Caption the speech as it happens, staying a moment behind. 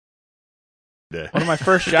Yeah. One of my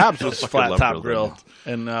first jobs was Fucking Flat love Top grilled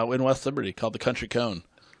Grill in West Liberty called the Country Cone.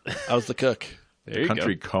 I was the cook. There you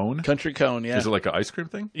Country go. cone? Country Cone, yeah. Is it like an ice cream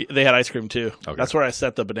thing? They had ice cream too. Okay. That's where I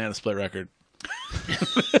set the banana split record.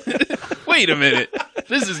 Wait a minute.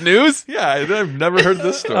 This is news? Yeah, I've never heard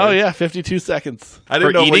this story. Oh yeah, 52 seconds. I didn't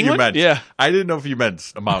For know what eating you one? meant. Yeah. I didn't know if you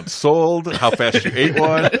meant amount sold, how fast you ate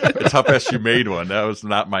one. It's how fast you made one. That was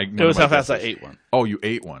not my. It was how fast I ate one Oh, you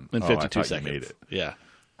ate one in Oh, I 52 thought seconds. You made it. Yeah,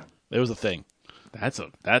 it was a thing. That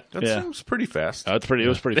That Yeah. seems pretty fast. It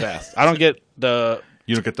was pretty fast. I don't get the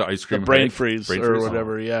You don't get the ice cream brain headache? freeze Brain or freeze?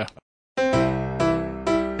 whatever. Yeah.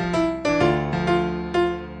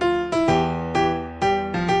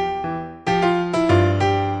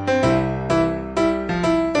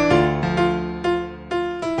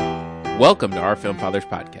 Welcome to Our Film Fathers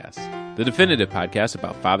Podcast, the definitive podcast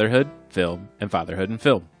about fatherhood, film, and fatherhood in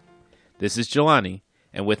film. This is Jelani,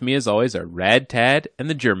 and with me as always are Rad Tad and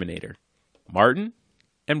the Germinator, Martin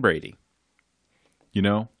and Brady. You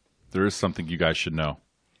know, there is something you guys should know.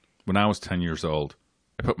 When I was 10 years old,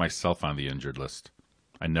 I put myself on the injured list.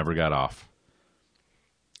 I never got off.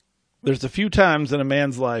 There's a few times in a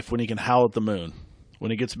man's life when he can howl at the moon.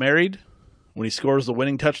 When he gets married, when he scores the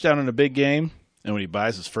winning touchdown in a big game, and when he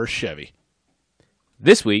buys his first Chevy.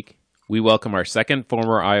 This week, we welcome our second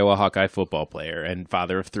former Iowa Hawkeye football player and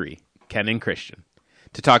father of three, Ken and Christian,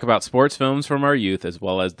 to talk about sports films from our youth as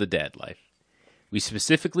well as the dad life. We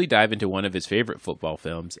specifically dive into one of his favorite football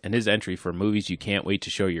films and his entry for movies you can't wait to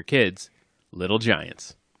show your kids, Little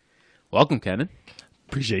Giants. Welcome, Kenan.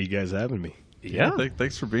 Appreciate you guys having me.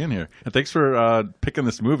 Thanks for being here. And thanks for picking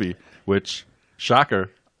this movie, which, shocker,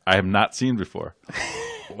 I have not seen before.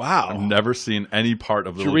 Wow. I've never seen any part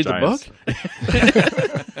of Did you Little read Giants.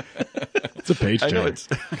 the book? It's a page I know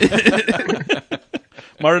turner.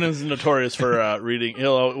 Martin is notorious for reading.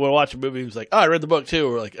 We'll watch a movie. He's like, "Oh, I read the book too."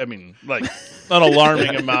 We're like, an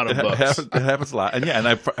alarming amount of books. It happens a lot, and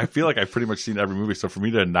I feel like I've pretty much seen every movie. So for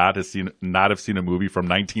me to not have seen a movie from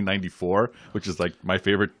 1994, which is like my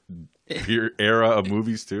favorite era of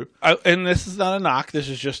movies too. And this is not a knock. This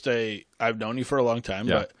is just I've known you for a long time,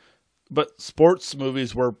 Yeah. but sports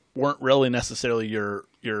movies weren't really necessarily your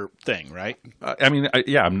thing, right?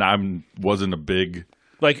 Wasn't a big.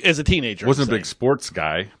 Like as a teenager, Wasn't I'm a big sports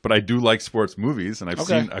guy, but I do like sports movies, and I've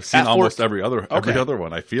Okay. seen At almost 14. every other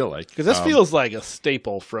one. I feel like because this feels like a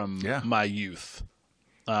staple from Yeah. my youth.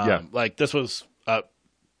 Yeah. Like this was I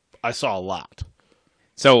saw a lot.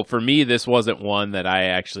 So for me, this wasn't one that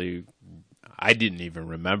I didn't even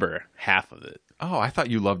remember half of it. Oh, I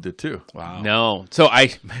thought you loved it too. Wow. No. So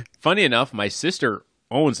funny enough, my sister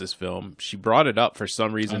owns this film. She brought it up for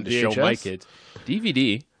some reason On to show VHS? my kids.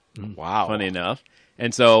 DVD. Wow. Funny enough.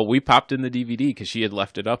 And so we popped in the DVD because she had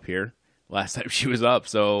left it up here last time she was up.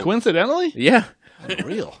 So Coincidentally, yeah.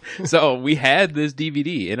 unreal. So we had this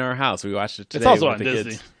DVD in our house. We watched it today. It's also with on the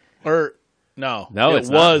Disney. kids. Or no, No, it it's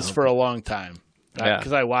not. was for a long time. Yeah.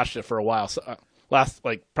 Because I watched it for a while. So,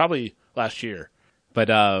 probably last year. But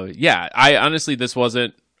I honestly, this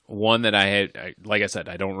wasn't one that I had. Like I said,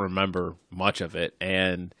 I don't remember much of it,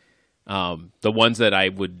 and the ones that I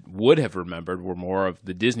would have remembered were more of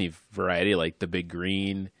the Disney variety, like The Big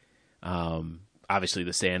Green, obviously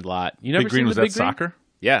The Sandlot. You never Big Green seen was The that Big Green? soccer?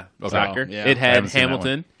 Yeah, soccer. yeah. It I had haven't seen that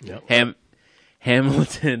Hamilton. Yep.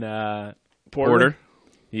 Hamilton Porter.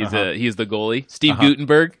 He's the goalie. Steve Uh-huh.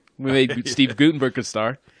 Guttenberg. We made Steve Guttenberg a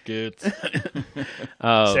star. Good.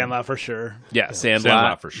 Sandlot for sure. Yeah, Sandlot.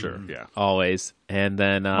 Sandlot for sure. Yeah, Always. And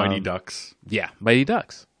then Mighty Ducks. Yeah, Mighty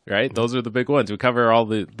Ducks, right? Those are the big ones. We cover all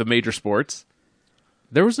the major sports.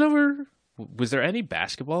 Was there any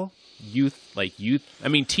basketball? Youth? I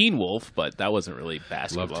mean, Teen Wolf, but that wasn't really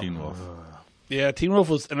basketball. Love Teen Wolf. Yeah, Teen Wolf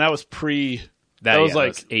was, and that was pre. That was yeah,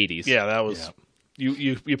 like that was 80s. Yeah, that was.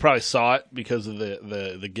 You probably saw it because of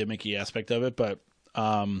the gimmicky aspect of it, but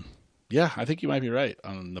yeah, I think you might be right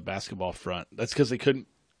on the basketball front. That's because they couldn't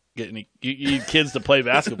get any you need kids to play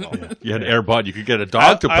basketball. You had Air Bud. You could get a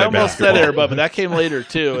dog to play I almost basketball. said Air Bud, but that came later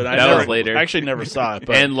too, and That was later. I actually never saw it.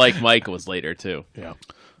 But And Like Mike was later, too. Yeah.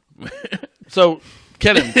 so,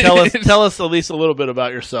 Kenan, tell us at least a little bit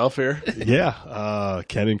about yourself here. Yeah.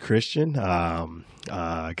 Ken and Christian. I'm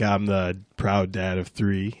the proud dad of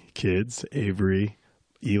 3 kids, Avery,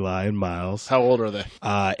 Eli, and Miles. How old are they?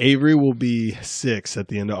 Avery will be 6 at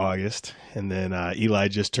the end of August, and then Eli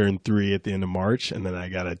just turned 3 at the end of March, and then I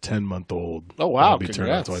got a 10-month-old. Oh, wow. that'll be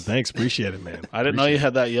turning out. Congrats. So thanks. Appreciate it, man. I didn't know you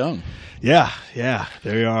had that young. Yeah.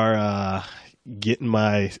 They are getting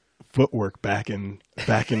my footwork back in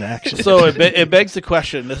action. So it begs the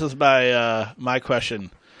question. This is my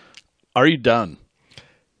question. Are you done?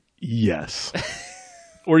 Yes.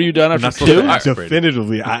 Were you done after not supposed to two? act.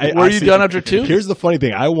 Definitively. Were you done after two? Here's the funny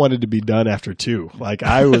thing. I wanted to be done after two. Like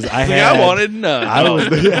I wanted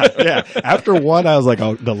none. Yeah. After one, I was like,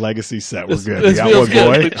 "Oh, the legacy set. We're good. We this got feels one good.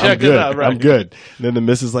 boy. We I'm checked it good. out, right. I'm good." And then the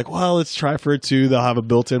missus is like, "Well, let's try for a two. They'll have a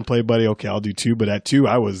built-in play buddy. Okay, I'll do two." But at two,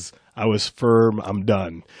 I was firm. I'm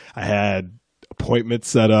done. I had appointments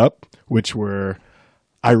set up, which were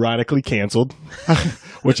ironically canceled,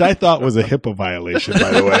 which I thought was a HIPAA violation,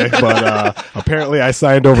 by the way. But apparently I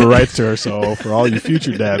signed over rights to her. So for all you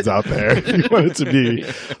future dads out there, you want it to be.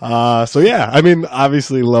 So yeah, I mean,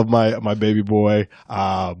 obviously love my baby boy.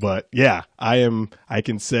 But yeah, I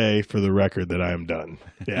can say for the record that I am done.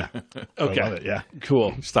 Yeah. Okay. I love it. Yeah.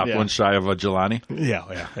 Cool. Stop Yeah. one shy of a Jelani.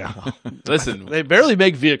 Yeah. Listen, They barely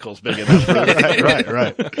make vehicles big enough for this.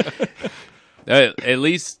 right. at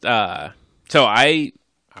least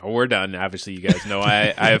we're done. Obviously, you guys know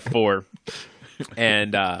I have 4,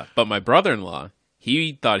 and but my brother-in-law,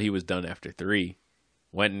 he thought he was done after 3.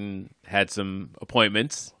 Went and had some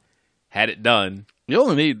appointments, had it done. I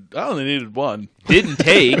only needed one. Didn't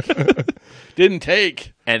take,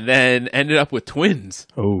 And then ended up with twins.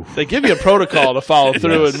 Oh. they give you a protocol to follow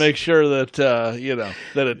through Yes. and make sure that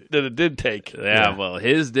that it did take. Yeah, well,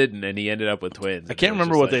 his didn't, and he ended up with twins. I can't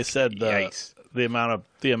remember what they said. Yikes. The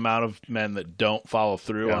amount of men that don't follow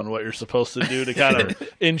through on what you're supposed to do to kind of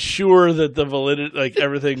ensure that the validity, like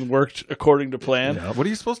everything worked according to plan. Yeah. What are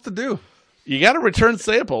you supposed to do? You got to return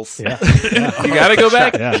samples. Yeah. You got to go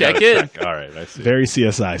back, Yeah. check in. All right, I see. Very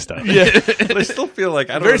CSI stuff. But I still feel like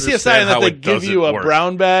I don't Very understand CSI in that how they it give doesn't you a work.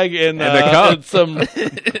 brown bag and a cup. and some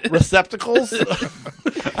receptacles. Is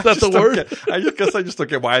that the word? I guess I just don't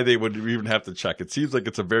get why they would even have to check. It seems like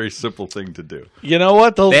it's a very simple thing to do. You know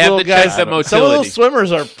what? Those They have little to check guys. the Some of motility. those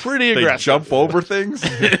swimmers are pretty They aggressive. jump over things.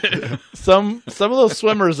 Some of those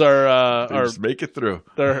swimmers are Just make it through.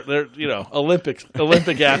 they're Olympic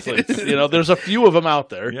athletes. There's a few of them out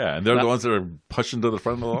there. Yeah, and they're the ones that are pushing to the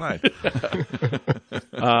front of the line.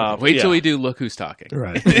 Wait till yeah. we do Look Who's Talking.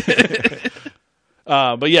 Right.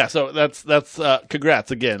 But yeah, so that's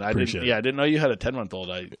congrats again. I Appreciate it. didn't know you had a 10-month-old.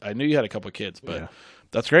 I knew you had a couple of kids, but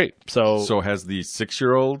that's great. So has the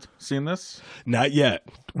 6-year-old seen this? Not yet.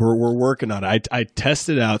 We're working on it. I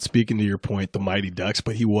tested out, speaking to your point, the Mighty Ducks,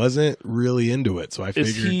 but he wasn't really into it. So I figured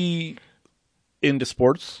is he into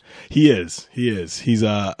sports? He is. He's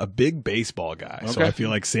a big baseball guy. So Okay. I feel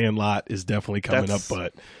like Sandlot is definitely coming That's- up,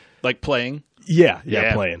 but Like playing? yeah,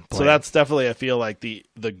 playing. So that's definitely, I feel like the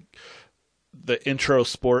intro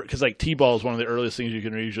sport, because like T-ball is one of the earliest things you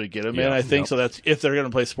can usually get them in. I think so. That's if they're going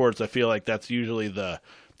to play sports. I feel like that's usually the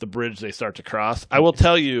bridge they start to cross. I will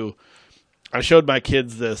tell you, I showed my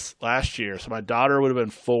kids this last year. So my daughter would have been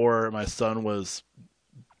 4. My son was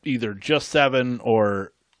either just 7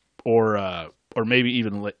 or maybe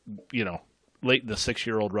even late in the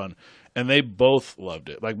 6-year-old run, and they both loved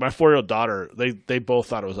it. Like my 4-year-old daughter, they both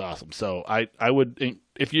thought it was awesome. So I would,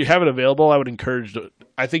 if you have it available, I would encourage.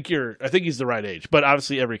 I think he's the right age, but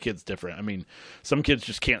obviously every kid's different. I mean, some kids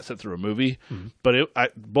just can't sit through a movie, but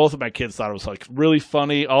both of my kids thought it was like really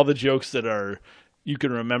funny. All the jokes that you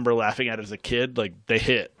can remember laughing at as a kid, like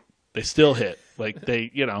they still hit, like they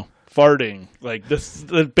farting, like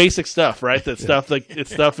the basic stuff, right? That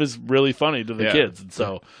stuff is really funny to the kids, and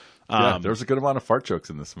so. There was a good amount of fart jokes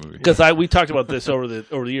in this movie. Because we talked about this over the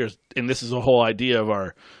years, and this is the whole idea of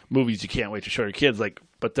our movies you can't wait to show your kids. Like,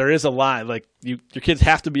 but there is a line, like your kids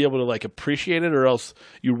have to be able to like appreciate it, or else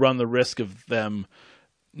you run the risk of them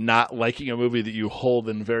not liking a movie that you hold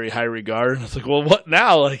in very high regard. And it's like, well, what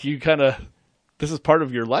now? Like this is part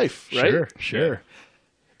of your life, right? Sure.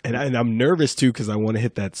 And I'm nervous too because I want to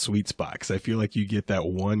hit that sweet spot because I feel like you get that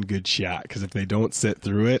one good shot. Because if they don't sit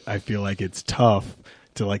through it, I feel like it's tough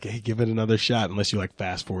to like, hey, give it another shot unless you like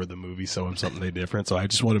fast forward the movie, show him something different. So I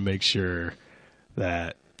just want to make sure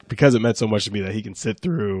that because it meant so much to me that he can sit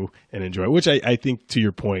through and enjoy it, which I think to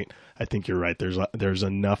your point, I think you're right. There's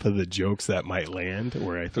enough of the jokes that might land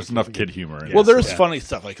where I think There's enough kid humor in it. Well, there's Yeah. funny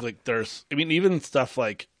stuff like there's. I mean, even stuff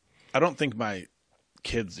like I don't think my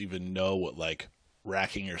kids even know what like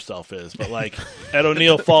racking yourself is, but like Ed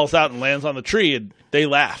O'Neill falls out and lands on the tree and they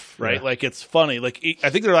laugh, right? Yeah. Like it's funny. Like I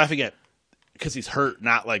think they're laughing at because he's hurt,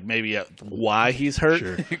 not like maybe at why he's hurt.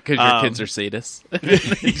 Sure. Because your kids are sadists.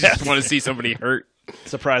 You just want to see somebody hurt.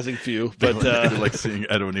 Surprising few, but like seeing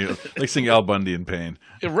Ed O'Neill, like seeing Al Bundy in pain.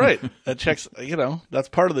 right. That checks. That's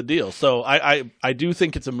part of the deal. So I do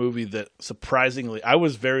think it's a movie that surprisingly, I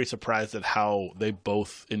was very surprised at how they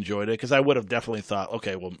both enjoyed it because I would have definitely thought,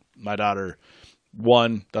 okay, well, my daughter,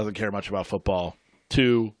 1, doesn't care much about football.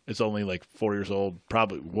 2, is only like 4 years old,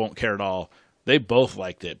 probably won't care at all. they both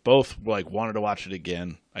liked it. Both like wanted to watch it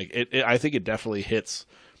again. Like I think it definitely hits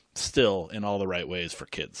still in all the right ways for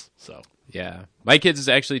kids. So Yeah. My kids is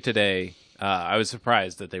actually today. I was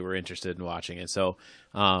surprised that they were interested in watching it. So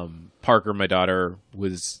Parker, my daughter,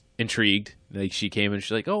 was intrigued. Like she came and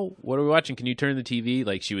she's like, "Oh, what are we watching? Can you turn the TV?"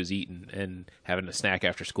 Like she was eating and having a snack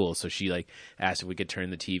after school, so she like asked if we could turn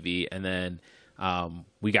the TV. And then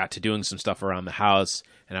we got to doing some stuff around the house,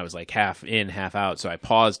 and I was like half in, half out, so I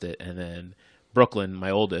paused it. And then Brooklyn, my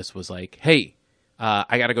oldest, was like, "Hey,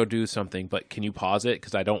 I got to go do something, but can you pause it?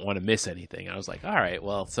 Because I don't want to miss anything." And I was like, all right,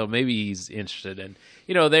 well, so maybe he's interested. And,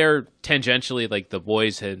 they're tangentially, like, the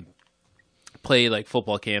boys had played, like,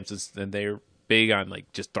 football camps, and they're big on,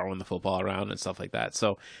 like, just throwing the football around and stuff like that.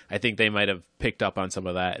 So I think they might have picked up on some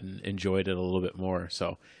of that and enjoyed it a little bit more.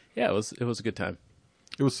 So, yeah, it was a good time.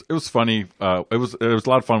 It was funny. It was a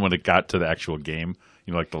lot of fun when it got to the actual game.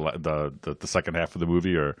 Like the second half of the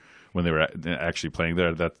movie, or when they were actually playing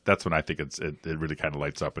there. That's when I think it really kind of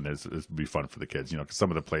lights up and it'd be fun for the kids. Because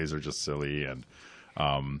some of the plays are just silly and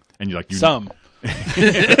some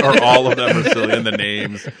or all of them are silly, and the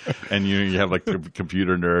names, and you have like the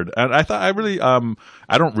computer nerd. And I thought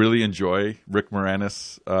I don't really enjoy Rick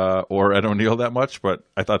Moranis or Ed O'Neill that much, but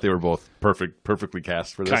I thought they were both perfectly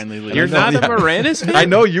cast for this. Kindly leave. You're not a Moranis fan? I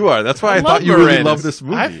know you are. That's why I thought you Moranis. really loved this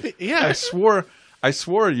movie. yeah. I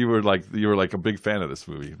swore you were like a big fan of this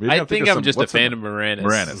movie. Maybe I think I'm just a fan of Moranis.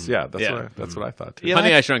 Moranis, yeah, Yeah. That's what I thought too. Yeah.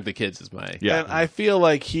 Honey, I Shrunk the Kids is my... Yeah. And I feel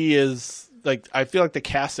like he is like I feel like the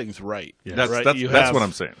casting's right. That's right? that's what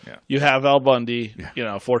I'm saying. Yeah, You have Al Bundy,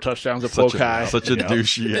 4 touchdowns at Pokai. such a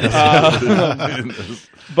douchey.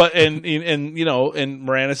 But and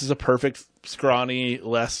Moranis is a perfect scrawny,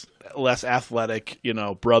 less athletic,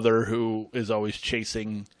 brother who is always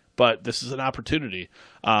chasing. But this is an opportunity.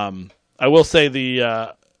 I will say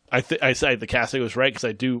I say the casting was right because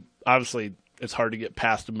I do obviously it's hard to get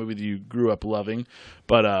past a movie that you grew up loving,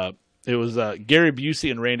 but it was Gary Busey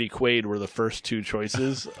and Randy Quaid were the first two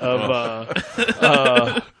choices of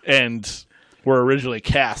and were originally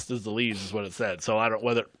cast as the leads is what it said. So I don't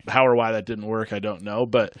how or why that didn't work. I don't know,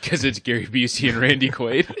 but Because it's Gary Busey and Randy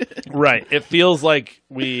Quaid. right, it feels like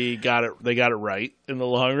they got it right in the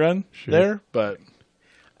long run there, but.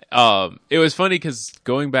 It was funny because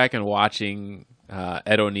going back and watching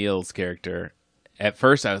Ed O'Neill's character, at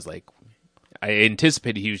first I was like, I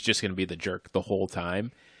anticipated he was just going to be the jerk the whole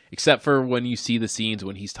time, except for when you see the scenes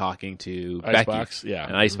when he's talking to Icebox, Becky, yeah.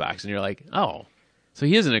 an Icebox, and you're like, oh, so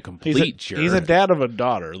he isn't a complete jerk. He's a dad of a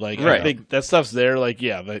daughter. Like Right. I think that stuff's there. Like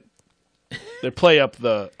they play up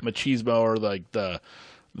the machismo or like the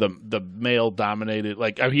male dominated.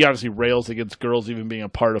 Like he obviously rails against girls even being a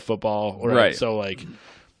part of football. Right. So like.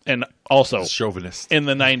 And also Chauvinist in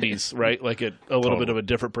the 90s, right? Like a little Totally. bit of a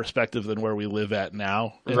different perspective than where we live at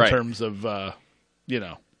now in Right. terms of,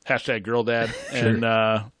 hashtag girl dad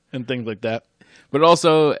and things like that. But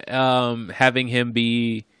also having him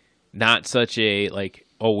be not such a, like,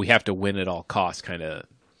 oh, we have to win at all costs kind of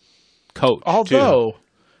coach. Although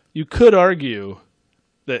you could argue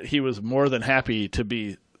that he was more than happy to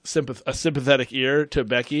be a sympathetic ear to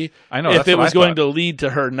Becky. I know, if that's it what was I going thought. to lead to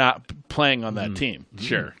her not playing on that team.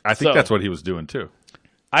 Sure. I think So- that's what he was doing too.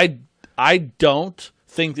 I don't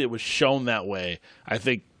think it was shown that way. I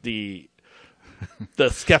think the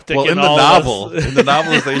skeptic Well, in in the all novel, of us, in the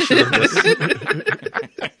novelization of this,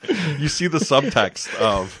 you see the subtext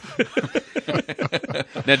of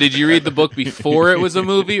Now, did you read the book before it was a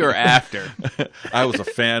movie or after? I was a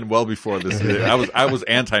fan well before this. I was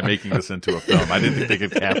anti making this into a film. I didn't think they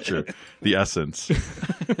could capture the essence.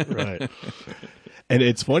 Right. And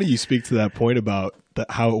it's funny you speak to that point about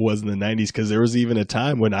how it was in the 90s, because there was even a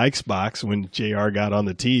time when Icebox, when JR got on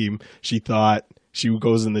the team, she thought she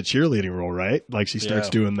goes in the cheerleading role, right? Like she starts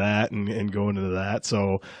Yeah. doing that and going into that.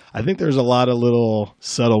 So I think there's a lot of little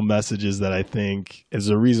subtle messages that I think is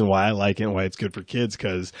the reason why I like it and why it's good for kids,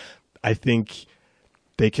 because I think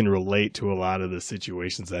they can relate to a lot of the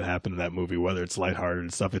situations that happen in that movie, whether it's lighthearted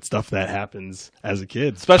and stuff. It's stuff that happens as a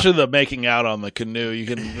kid. especially the making out on the canoe. You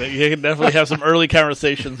can definitely have some early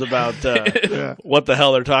conversations about what the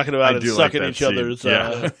hell they're talking about I and do like sucking that each scene. other's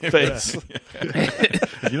Yeah. face.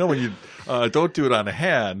 When you don't do it on a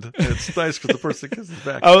hand, it's nice because the person kisses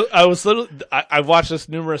back. I've watched this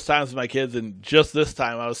numerous times with my kids, and just this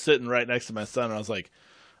time I was sitting right next to my son, and I was like,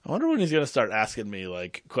 I wonder when he's going to start asking me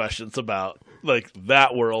like questions about like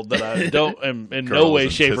that world that I don't am in no Girls way,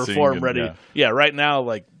 and shape, or kissing form and- ready. yeah. Right now,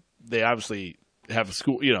 like they obviously have a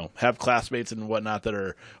school, have classmates and whatnot that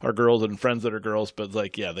are girls and friends that are girls, but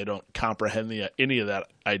like they don't comprehend any of that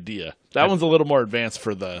idea. That one's a little more advanced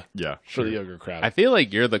for the Yeah, for the younger crowd. I feel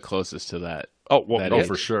like you're the closest to that Oh, well, That Oh, is.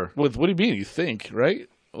 for sure. What do you mean? You think, right?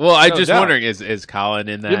 Well, I'm No just doubt. wondering, is Colin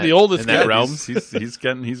in that? You're the oldest in that kid. realm? He's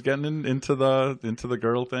getting into the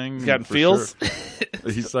girl thing. He's gotten for feels,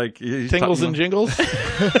 sure. He's like he's tingles, and jingles.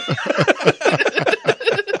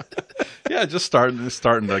 Yeah, just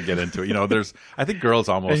starting to get into it. You know, I think girls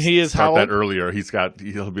almost And he is start how that old? earlier.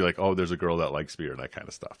 He'll be like, oh, there's a girl that likes me or that kind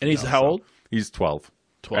of stuff. And you he's know, how so- old? He's 12.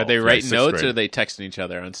 12. Are they writing sixth notes grade. or are they texting each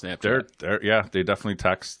other on Snapchat? They definitely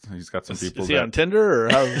text. He's got some people. Is he that, on Tinder or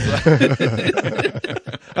how's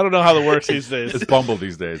I don't know how that works these days. It's Bumble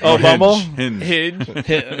these days. Oh, Hinge, Bumble? Hinge.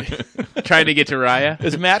 Hinge, trying to get to Raya.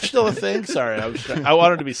 Is Match still a thing? Sorry, I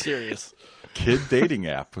wanted to be serious. Kid dating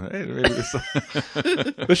app. Hey, maybe this-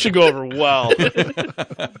 This should go over well.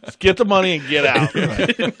 Just get the money and get out.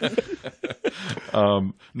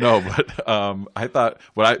 No, but I thought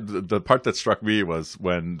the part that struck me was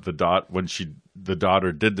when the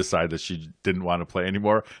daughter did decide that she didn't want to play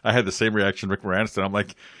anymore. I had the same reaction Rick Moranis did. I'm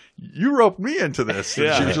like, you roped me into this. And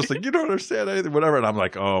Yeah. she was just like, you don't understand anything, whatever. And I'm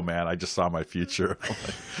like, oh man, I just saw my future. I'm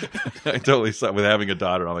like, I totally saw with having a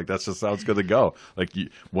daughter. I'm like, that's just how it's going to go. Like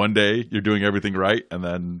one day you're doing everything right, and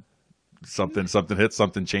then something hits,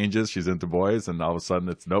 something changes. She's into boys, and all of a sudden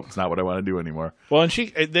it's not what I want to do anymore. Well, and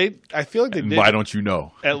I feel like they And did why don't you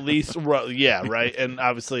know? at least, yeah, right. And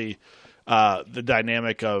obviously, the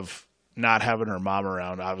dynamic of not having her mom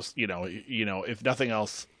around, obviously, you know, if nothing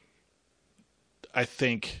else, I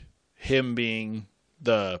think him being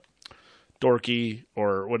the dorky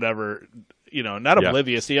or whatever, not Yeah.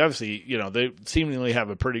 oblivious. He obviously, they seemingly have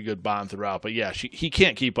a pretty good bond throughout. But yeah, he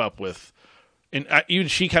can't keep up with. And even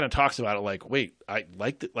she kind of talks about it like, wait, I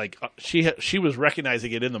liked it. Like she was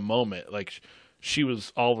recognizing it in the moment. Like she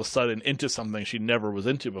was all of a sudden into something she never was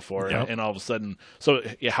into before. Yep. And all of a sudden, so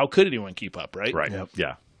yeah, how could anyone keep up, right? Right.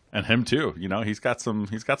 Yeah. And him too. He's got some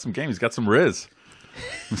game. He's got some Riz.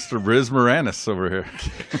 Mr. Riz Moranis over here.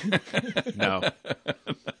 No.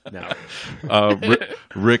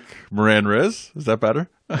 Rick Moran Riz. Is that better?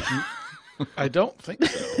 I don't think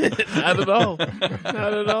so. Not at all.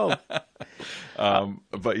 Not at all.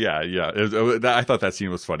 But yeah. I thought that scene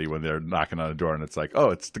was funny when they're knocking on the door and it's like, oh,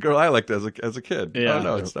 it's the girl I liked as a kid. Yeah. Oh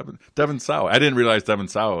no, it's Devin Sawa. I didn't realize Devin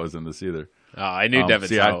Sawa was in this either. Oh, I knew Devin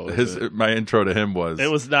Sawa was in it. My intro to him was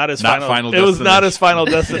It was not his Not final. Final It was not Destination. his final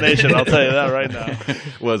destination. I'll tell you that right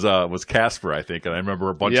now. was Casper, I think, and I remember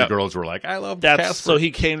a bunch Yep. of girls were like, I love That's Casper. so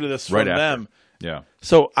he came to this from Right after. them. Yeah.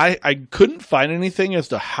 So I couldn't find anything as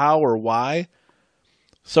to how or why.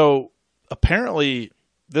 So apparently,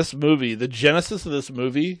 this movie, the genesis of this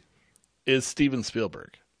movie, is Steven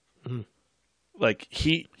Spielberg. Like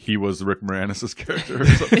He was Rick Moranis' character or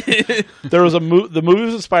something. there was the movie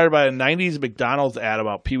was inspired by a '90s McDonald's ad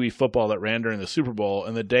about Pee Wee football that ran during the Super Bowl,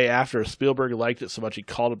 and the day after, Spielberg liked it so much he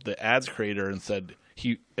called up the ads creator and said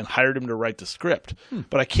and hired him to write the script.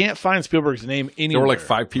 But I can't find Spielberg's name anywhere. There were like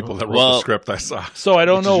 5 people that wrote Well- the script I saw. So I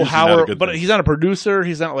don't Which is know usually how, not a or, good but thing. he's not a producer.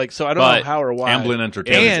 He's not like so. I don't But know how or why. Amblin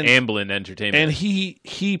Entertainment. And- Amblin Entertainment. And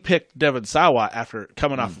he picked Devin Sawa after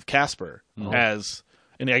coming off of Casper as,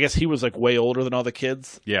 and I guess he was like way older than all the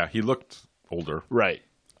kids, Yeah, he looked older. right?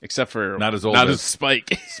 Except for Not as old not as- as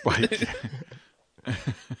Spike. Spike.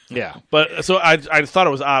 Yeah, but so I thought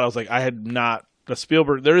it was odd. I was like, I had not the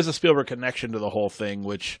Spielberg. There is a Spielberg connection to the whole thing,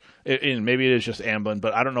 which and maybe it is just Amblin,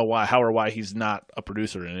 but I don't know how or why he's not a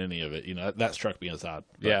producer in any of it. That struck me as odd.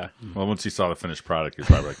 But- Yeah. Well, once he saw the finished product, he's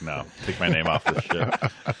probably like, no, take my name off this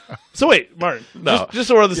shit. So wait, Martin, No. just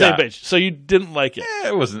so we're on the same Yeah. page. So you didn't like it?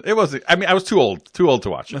 It wasn't. I mean, I was too old to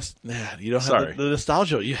watch it. Yeah, you don't Sorry. have the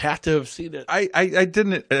nostalgia. You have to have seen it. I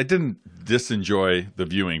didn't disenjoy the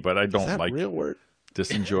viewing, but I don't Is that like real word?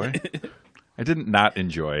 disenjoy. I didn't not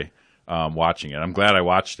enjoy watching it. I'm glad I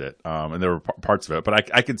watched it, and there were parts of it. But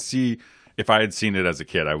I could see if I had seen it as a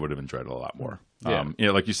kid, I would have enjoyed it a lot more. Yeah.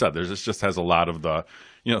 Like you said, this just has a lot of the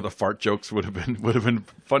fart jokes would have been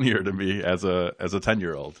funnier to me as a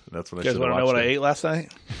 10-year-old. That's when I You guys should have want to know watched what I it. ate last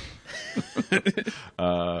night?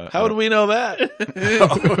 How would we know that?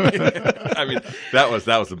 I mean, that was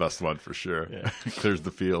the best one for sure. Clears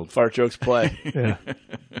the field. Fart jokes play.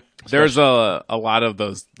 There's a lot of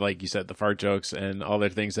those, like you said, the fart jokes and all their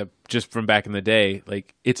things that just from back in the day,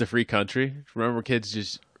 like it's a free country. Remember kids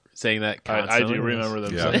just saying that I constantly? do remember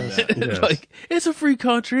them Yeah. saying that. Yes. Like, it's a free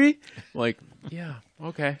country. Like, yeah,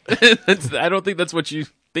 okay. I don't think that's what you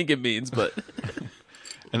think it means, but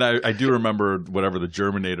And I do remember whatever the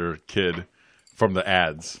Germinator kid from the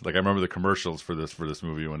ads. Like I remember the commercials for this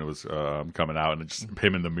movie when it was coming out, and it's just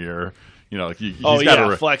him in the mirror like he's Oh, got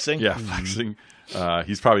yeah, flexing. Yeah, flexing.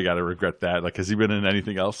 He's probably got to regret that. Like, has he been in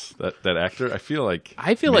anything else? That actor? I feel like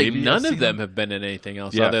like none I've of seen them him. have been in anything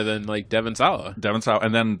else Yeah. other than like Devon Sawa. Devon Sawa,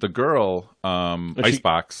 and then the girl,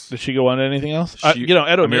 Icebox. Did she go on to anything else? She-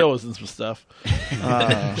 Ed O'Neill was in some stuff.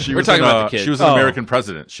 She We're was talking in, about the kid. She was an Oh. American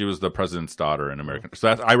president. She was the president's daughter in American. So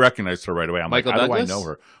I recognized her right away. I'm Michael like, how Douglas? do I know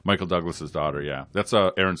her? Michael Douglas's daughter. Yeah, that's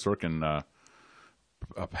Aaron Sorkin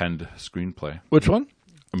penned screenplay. Which one?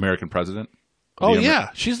 American President. Oh, The yeah.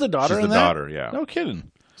 She's the daughter She's in the that? daughter. Yeah. No kidding.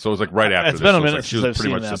 So it was like right after. It's this. been a So minute like she since was I've pretty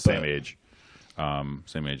seen much that, the same but- age.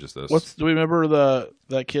 Same age as this. Do we remember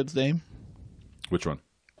that kid's name? Which one?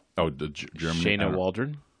 Oh, the German. Shayna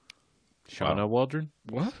Waldron. Shauna Waldron.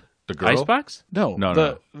 What? The girl. Icebox? No. No,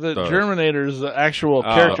 the no. The Germinator's the actual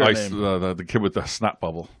character name. The kid with the snot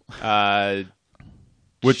bubble.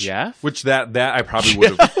 Which Jeff? Which that I probably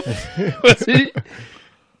would have. Was it?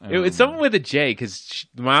 It's someone with a J because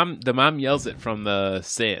the mom yells it from the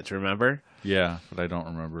stands. Remember? Yeah, but I don't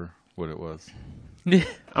remember what it was. I'm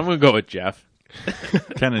gonna go with Jeff.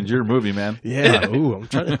 Kenan, your movie, man. Yeah. Ooh, I'm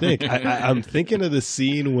trying to think. I'm thinking of the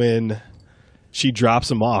scene when she drops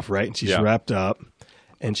him off, right? And she's Yeah. wrapped up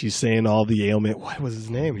and she's saying all the ailment. What was his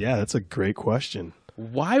name? Yeah, that's a great question.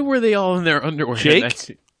 Why were they all in their underwear?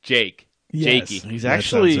 Jake? Jake. Yes. Jakey. He's That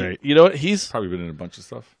actually, sounds right. you know what? He's Probably been in a bunch of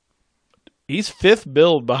stuff. fifth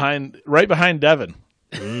billed right behind Devin.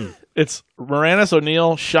 It's Moranis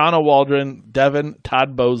O'Neill, Shauna Waldron, Devin,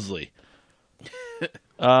 Todd Bosley.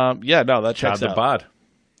 Yeah, no, that checks Todd the out. Bod.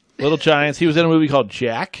 Little Giants. He was in a movie called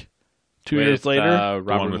Jack. 2 With, years later, The one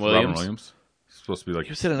Robin with Williams. Robin Williams. It's supposed to be like.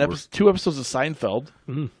 he was in two episodes of Seinfeld.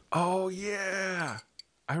 Oh yeah,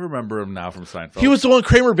 I remember him now from Seinfeld. He was the one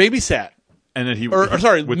Kramer babysat. and then he. Or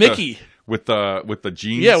sorry, with Mickey. with the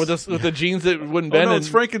jeans. Yeah, with the jeans that wouldn't bend. no, and it's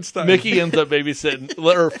Frankenstein. Mickey ends up babysitting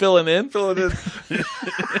or filling in.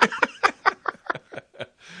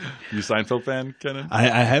 You a Seinfeld fan, Kenan? I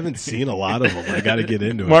haven't seen a lot of them. I got to get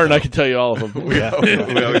into it. Martin, I can tell you all of them. we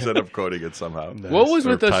always end up quoting it somehow. What was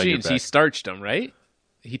Or with those tying it jeans? He back. starched them, right?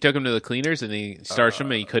 He took them to the cleaners and he starched them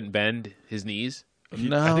and he couldn't bend his knees.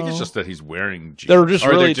 No, I think it's just that he's wearing jeans. They were just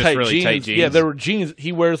Or they're really just tight really jeans. tight jeans. Yeah, they were jeans.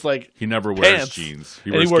 He wears like He never wears pants. jeans.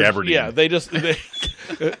 He and wears gabardine.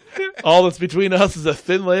 Yeah, all that's between us is a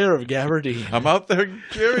thin layer of gabardine. I'm out there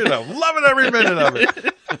carrying it. I'm loving every minute of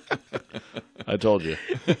it. I told you.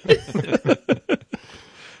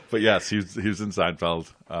 But yes, he was in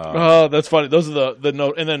Seinfeld. Oh, that's funny. Those are the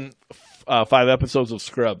note, and then 5 episodes of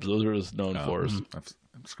Scrubs. Those are his known for.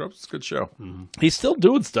 Scrubs is a good show. He's still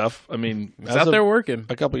doing stuff. I mean, He's out there working.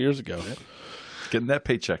 a couple years ago. Getting that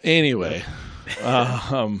paycheck. Anyway,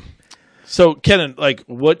 so Kenan, like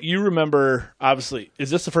what you remember, obviously, is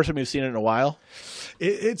this the first time you've seen it in a while?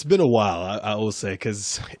 It's been a while, I will say,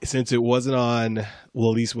 because since it wasn't on, well,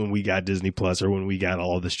 at least when we got Disney Plus or when we got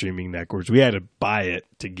all of the streaming networks, we had to buy it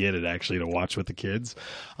to get it actually to watch with the kids.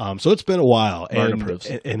 So it's been a while, Martin approves.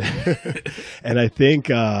 and I think,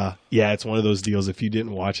 yeah, it's one of those deals. If you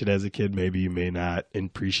didn't watch it as a kid, maybe you may not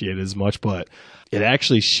appreciate it as much, but it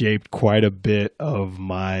actually shaped quite a bit of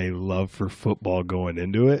my love for football going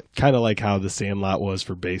into it. Kind of like how The Sandlot was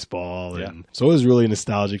for baseball, and so it was really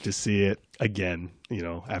nostalgic to see it again, you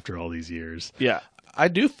know, after all these years. Yeah, I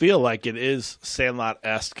do feel like it is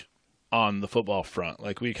Sandlot-esque on the football front.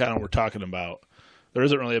 Like we kind of were talking about. There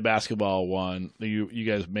isn't really a basketball one. You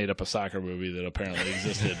guys made up a soccer movie that apparently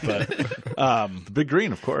existed, but The Big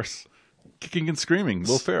Green, of course. Kicking and screaming.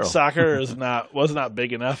 Will Ferrell. soccer was not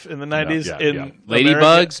big enough in the 90s. yeah, in yeah.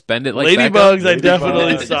 Ladybugs, bend it like Ladybugs, I Ladybugs.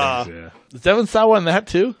 definitely saw. Yeah. Devin saw one that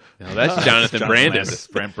too. No, that's Jonathan Brandis.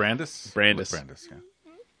 Brandis? Brandis. Yeah.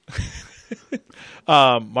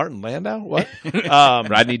 Martin Landau. What?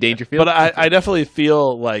 Rodney Dangerfield. But I definitely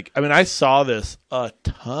feel like, I mean, I saw this a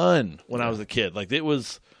ton when I was a kid. Like it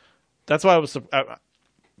was, that's why I was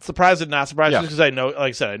surprised and not surprised Yeah. because I know, like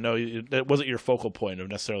I said, I know it wasn't your focal point of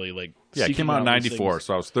necessarily like. Yeah, it seeking came out in these '94, things.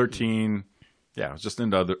 so I was 13. Yeah, I was just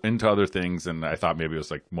into other things, and I thought maybe it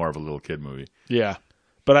was like more of a little kid movie. Yeah,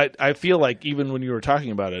 but I feel like even when you were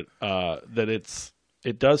talking about it, that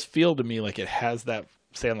it does feel to me like it has that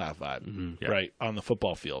Sandlot vibe, right, on the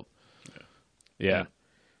football field. yeah.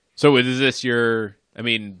 So is this your? I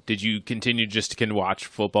mean, did you continue just to watch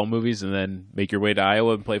football movies and then make your way to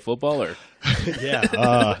Iowa and play football, or?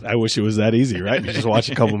 Yeah, I wish it was that easy, right? You just watch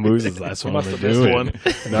a couple movies. That's what I'm going to missed do, one.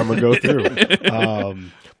 and I'm going to go through.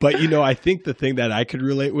 But, you know, I think the thing that I could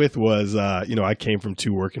relate with was, you know, I came from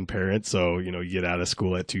 2 working parents. So, you know, you get out of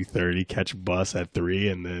school at 2:30, catch a bus at 3,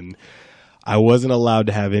 and then I wasn't allowed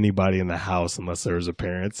to have anybody in the house unless there was a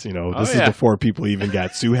parents. This is before people even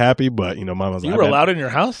got too happy. But mom was like, You were allowed in your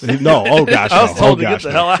house? No, oh gosh, I was no. told Oh to get gosh, the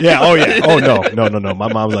no. hell out. Yeah, oh yeah, oh no.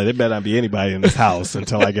 My mom was like, there better not be anybody in this house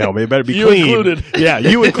until I get home. It better be You clean. included. Yeah,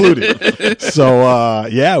 you included.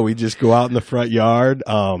 So we just go out in the front yard.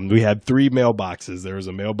 We had 3 mailboxes. There was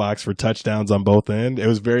a mailbox for touchdowns on both ends. It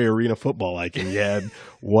was very arena football like, and you had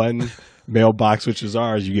one mailbox, which is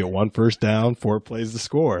ours. You get 1 first down, 4 plays to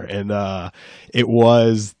score. And it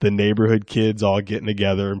was the neighborhood kids all getting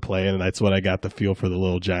together and playing, and that's what I got the feel for the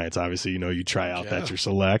Little Giants. Obviously, you try out that you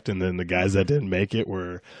select, and then the guys that didn't make it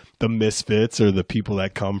were the misfits or the people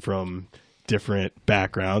that come from different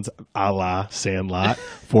backgrounds, a la Sandlot,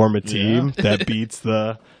 form a team that beats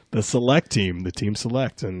the select team, the team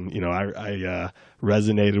select. And, I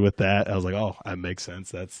resonated with that. I was like, oh, that makes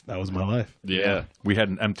sense. That was my life. Yeah. We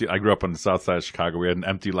had I grew up on the south side of Chicago. We had an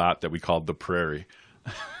empty lot that we called the Prairie.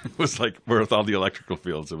 It was like with all the electrical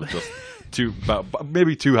fields. It was just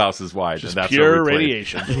maybe 2 houses wide. Just and that's pure where we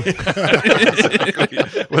radiation.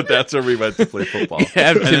 Exactly. But that's where we went to play football.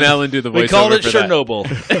 Have Tim Allen do the voiceover We called it for that. Chernobyl.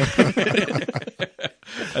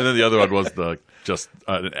 And then the other one was just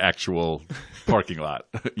an actual parking lot,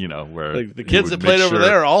 where Like the kids that played over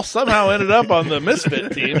there all somehow ended up on the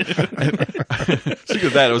misfit team. Speaking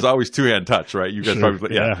of that, it was always 2-hand touch, right? You guys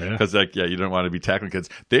probably, Yeah. because you didn't want to be tackling kids.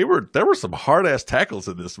 There were some hard ass tackles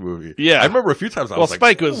in this movie. Yeah. I remember a few times I Well, was like,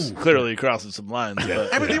 Spike was clearly crossing some lines.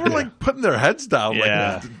 But, I mean, they were like putting their heads down,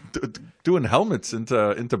 Yeah. like doing helmets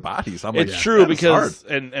into bodies. I'm it's like, true that is because,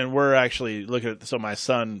 hard. and we're actually looking at, so my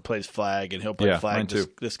son plays flag and he'll play Yeah, mine flag too.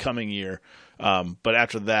 this coming year. But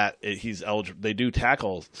after that, he's eligible. They do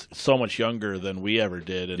tackle so much younger than we ever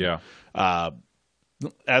did. And,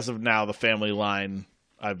 as of now, the family line,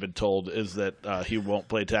 I've been told, is that he won't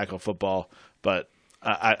play tackle football. But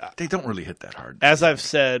they don't really hit that hard. as I've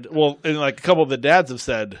said, and like a couple of the dads have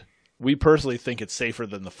said, we personally think it's safer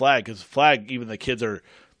than the flag because flag, even the kids are.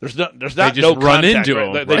 There's not just no run contact, into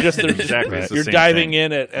right? them. They just Exactly. It's the you're same diving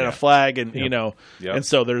thing. in at a flag, and Yep. and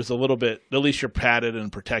so there's a little bit. At least you're padded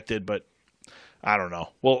and protected, but I don't know.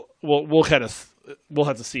 We'll kind of we'll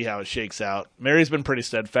have to see how it shakes out. Mary's been pretty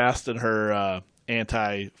steadfast in her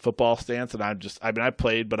anti-football stance, and I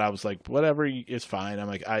played, but I was like, whatever, it's fine. I'm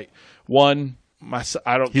like, I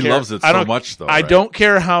don't. He care. loves it I so don't- much, though. I right? don't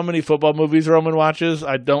care how many football movies Roman watches.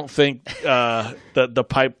 I don't think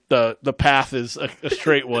the path is a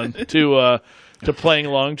straight one to playing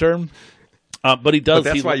long term. But he does.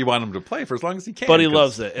 But that's why you want him to play for as long as he can. But he 'cause-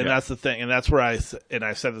 loves it, and yeah. that's the thing, and that's where I've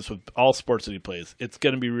said this with all sports that he plays. It's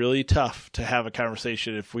going to be really tough to have a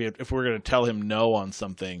conversation if we're going to tell him no on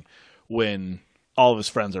something when all of his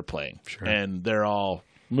friends are playing, and they're all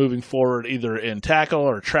moving forward either in tackle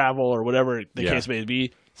or travel or whatever the case may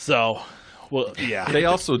be. So, well, yeah, They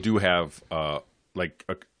also do have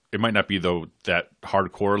it might not be that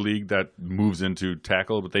hardcore league that moves into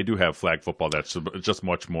tackle, but they do have flag football that's just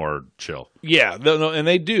much more chill. yeah, and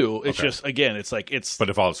they do. It's just again, it's like But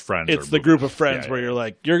if all his friends, it's are the moving, group of friends yeah, where yeah. you're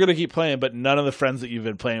like, you're going to keep playing, but none of the friends that you've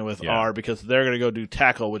been playing with Yeah. are, because they're going to go do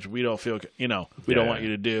tackle, which we don't feel, we don't want yeah. you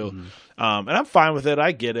to do. And I'm fine with it.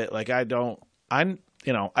 I get it. Like I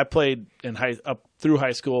played up through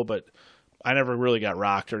high school, but I never really got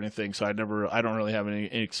rocked or anything. So I don't really have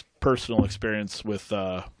any personal experience with,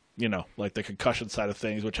 like the concussion side of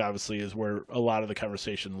things, which obviously is where a lot of the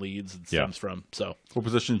conversation leads and stems from. So What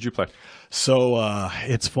position did you play? So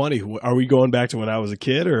it's funny. Are we going back to when I was a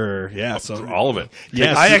kid, or so All of it.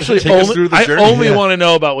 Yes. I actually Take us through the journey. only want to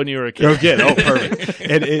know about when you were a kid. Okay. Oh, perfect.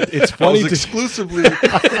 And it's I funny was to exclusively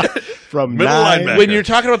from middle 9 linebacker. When you're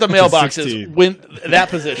talking about the mailboxes, 16. when that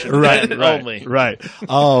position, right, then right, only. right.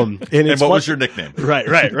 And And it's what fun- was your nickname? Right.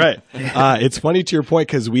 It's funny to your point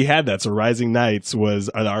because we had that. So Rising Knights was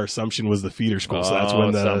our assumption was the feeder school. So that's Oh,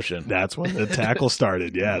 when Assumption. that's when the tackle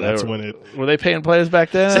started. Yeah, that's when it. Were they paying players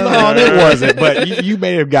back then? No, it wasn't. But you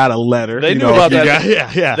may have got a letter. They you knew know, about if you that.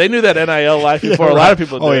 got- yeah. They knew that NIL life before a lot of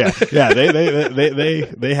people did. Oh yeah.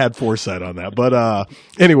 They had foresight on that. But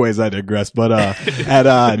anyways, I digress. But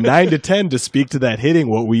at 9 to 10 to speak to that hitting,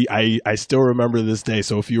 I still remember this day.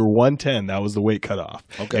 So if you were 110, that was the weight cutoff.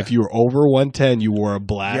 Okay. If you were over 110, you wore a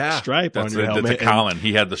black stripe on That's your helmet. That's a and- Colin.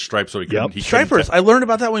 He had the stripe, so he couldn't. Yep. He couldn't Stripers. I learned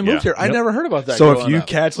about that when we moved Yeah. here. I never heard about that. So if growing you up.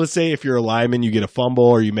 catch, let's say if you're a lineman, you get a fumble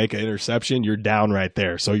or you make an interception, you're down right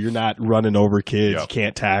there. So you're not running over kids, Yep. you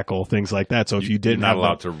can't tackle, things like that. So if you You're didn't not have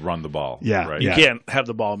allowed to run the ball. Yeah, right. you yeah. can't have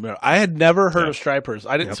the ball. I had never heard Yeah. of stripers.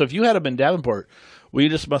 I didn't. So if you had them in Davenport, we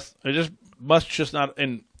just must. It just not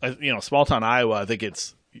in small town Iowa. I think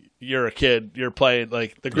it's you're a kid, you're playing,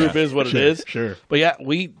 like the group Yeah. is what Sure, it is. sure. But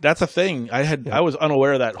that's a thing. I was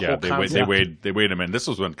unaware of that Yeah, whole concept. they weighed him in. This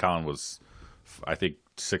was when Colin was I think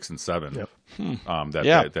 6 and 7. Yep.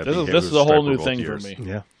 This is a whole new thing for me.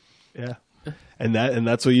 Yeah. And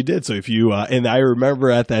that's what you did. So if you and I remember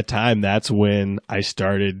at that time, that's when I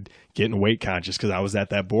started getting weight conscious because I was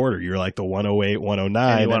at that border. You're like the 108,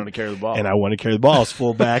 109. And you wanted to carry the ball. And I wanted to carry the ball. I was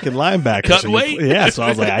fullback and linebacker. Cut weight. So I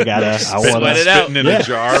was like, I want Sweat it out. Spitting in a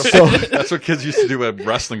jar. That's what kids used to do at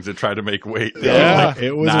wrestling to try to make weight. Yeah,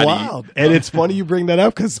 it was not wild. And it's funny you bring that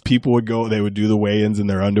up because people they would do the weigh-ins in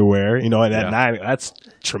their underwear, and at 9, that's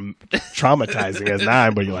traumatizing as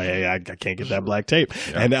 9, but you're like, hey, I can't get that black tape.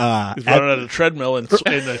 And He's running on a treadmill in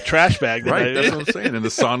the trash bag. Right, that's what I'm saying. In the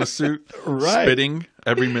sauna suit, spitting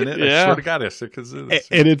every minute. Yeah. I swear to God, I sick as this.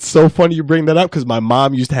 and it's so funny you bring that up because my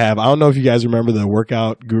mom used to have, I don't know if you guys remember the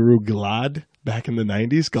workout guru Gilad back in the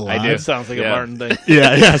 90s. Gilad. I do. It sounds like a Martin thing.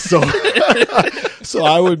 Yeah. So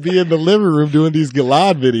I would be in the living room doing these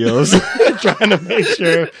Gilad videos, trying to make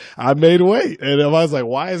sure I made weight. And I was like,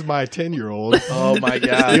 why is my 10-year-old Oh my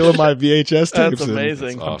god, stealing my VHS tapes? that's And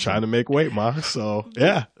amazing. I'm trying to make weight, Ma. So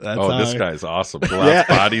yeah, that's This guy's awesome. Glass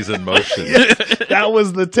bodies in motion. that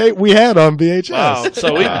was the tape we had on VHS. Wow.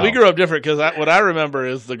 So we grew up different because what I remember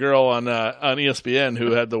is the girl on ESPN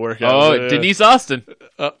who had the workout. Oh, Denise Austin.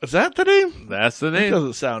 Is that the name? That's the That name.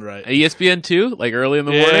 doesn't sound right. ESPN 2, like early in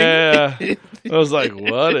the morning. Yeah. I was like,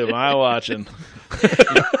 what am I watching?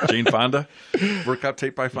 Jane Fonda? Workout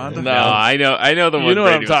tape by Fonda? No. No, I know the one. You know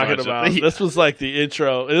what I'm Brady was talking watching. about. This was like the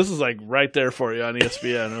intro. This is like right there for you on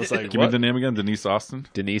ESPN. It was like, Give me what? the name again. Denise Austin?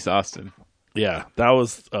 Denise Austin. Yeah, that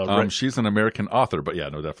was She's an American author, but yeah,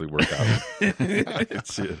 no, definitely workout. I can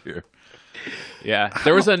see it here. Yeah,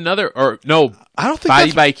 there was another, I don't think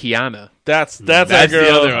Body by Kiana. that's our That's the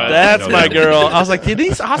girl. other one. That's No, my no. girl. I was like,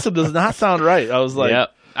 Denise Austin does not sound right. I was like,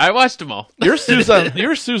 Yep, I watched them all. you're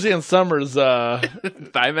Suzanne Summers Thigh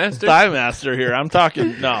Master. thigh master here. I'm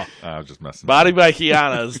talking no. I was just messing. Body by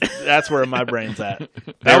Kiana's. That's where my brain's at.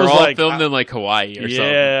 They That were was all like filmed in like Hawaii or something.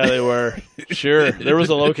 yeah, they were. Sure, there was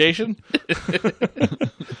a location.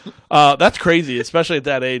 That's crazy, especially at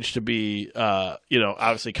that age to be,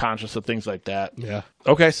 obviously conscious of things like that. Yeah.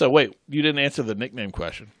 Okay, so wait, you didn't answer the nickname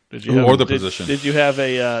question. Did you? Or the position. Did you have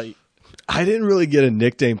a? I didn't really get a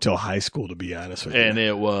nickname till high school, to be honest with you. And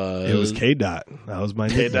it was K Dot. That was my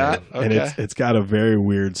nickname. Dot? And Okay. it's got a very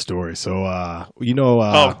weird story. So oh,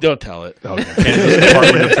 don't tell it. okay.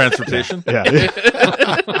 Department of Transportation? Yeah.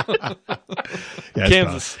 Yeah,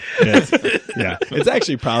 Kansas. It's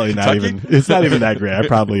actually probably not even. It's not even that great. I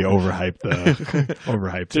probably overhyped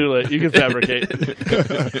it. Too late. You can fabricate.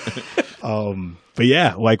 But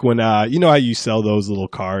yeah, like when how you sell those little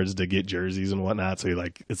cards to get jerseys and whatnot. So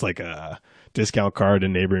it's like a discount card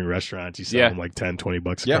in neighboring restaurants. You sell them like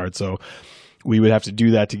 $10-$20 a card. So we would have to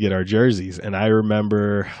do that to get our jerseys. And I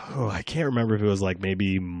remember, I can't remember if it was like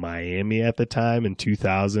maybe Miami at the time in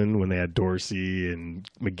 2000 when they had Dorsey and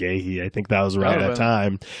McGahee. I think that was around that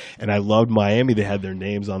time. And I loved Miami. They had their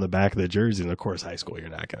names on the back of the jersey. And of course, high school, you're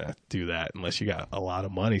not going to do that unless you got a lot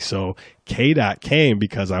of money. So K Dot came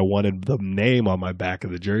because I wanted the name on my back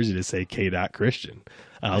of the jersey to say K Dot Christian.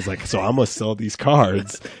 I was like, so I'm going to sell these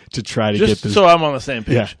cards to try to get Just this. so I'm on the same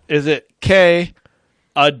page. Yeah. Is it K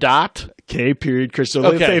a dot? K period Christian.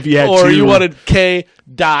 Let's say Okay. if you had Or two, you wanted K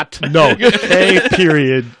dot? no, K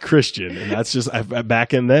period Christian. And that's just,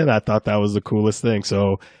 back in then, I thought that was the coolest thing.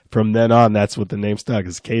 So from then on, that's what the name stuck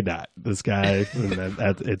is K Dot. This guy, and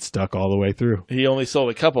it stuck all the way through. He only sold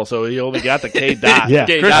a couple, so he only got the K dot. Yeah,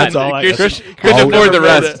 K that's Dot. all I Chris all couldn't we- afford the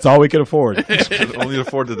rest. That's all we could afford. Only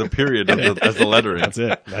afforded the period as the lettering. That's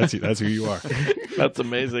it. That's who you are. That's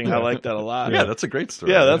amazing. I like that a lot. Yeah, that's a great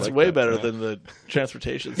story. Yeah, I that's like way that. better than the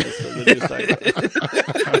transportation system that you was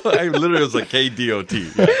talking about. I literally was like KDOT.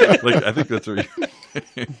 Like I think that's where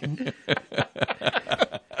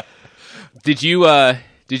Did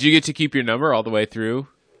you get to keep your number all the way through?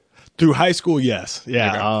 Through high school, yes.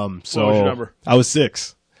 Yeah. So What was your number? I was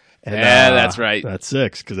 6. And, Yeah, that's right. That's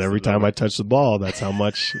 6 because every time I touch the ball, that's how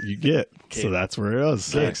much you get. So that's where it was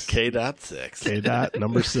 6. K dot 6. K Dot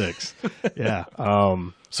number 6. Yeah.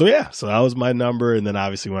 So that was my number, and then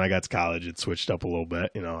obviously when I got to college, it switched up a little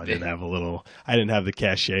bit. I didn't have the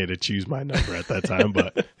cachet to choose my number at that time,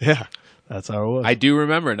 but yeah, that's how it was. I do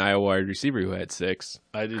remember an Iowa wide receiver who had 6.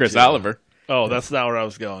 I do Chris too. Oliver. Oh, that's not where I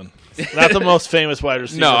was going. Not the most famous wide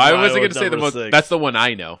receiver. No, I from wasn't Iowa, going to say the number most. 6. That's the one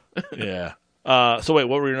I know. Yeah. So wait,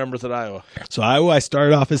 what were your numbers at Iowa? So I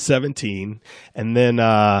started off as 17, and then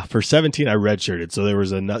for 17 I redshirted. So there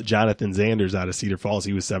was a Jonathan Zanders out of Cedar Falls.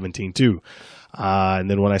 He was 17 too. And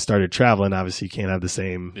then when I started traveling, obviously you can't have the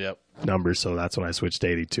same numbers, so that's when I switched to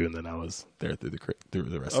 82, and then I was there through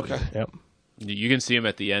the rest of the year. Yep. You can see him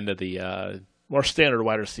at the end of the More standard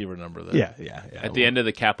wide receiver number then. Yeah. at the end of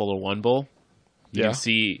the Capital One Bowl. Yeah.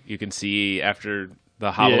 You can see after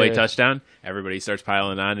the Holloway Yeah. touchdown, everybody starts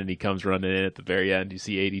piling on, and he comes running in at the very end. You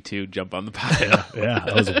see 82 jump on the pile. Yeah,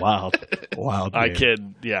 that was wild. I game.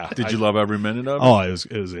 kid. Yeah. Did you love every minute of it? Oh, it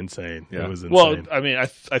was insane. Yeah. It was insane. Well, I mean, I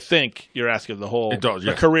think you're asking the whole It does,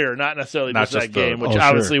 yeah. the career, not necessarily Not just that just the- game, which Oh, sure.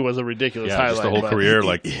 obviously was a ridiculous yeah, highlight. just the whole but- career.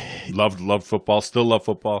 Like loved football. Still love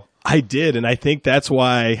football. I did, and I think that's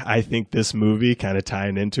why I think this movie kind of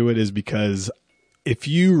tying into it is because if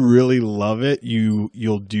you really love it,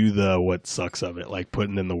 you'll do the what sucks of it, like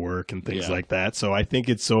putting in the work and things Yeah. like that. So I think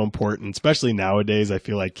it's so important, especially nowadays. I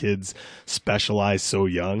feel like kids specialize so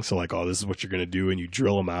young. So like, oh, this is what you're going to do, and you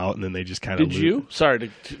drill them out, and then they just kind of Did you? Sorry to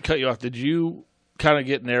cut you off. Did you kind of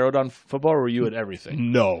get narrowed on football, or were you at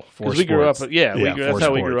everything? No, for 'Cause we grew up. sports. That's for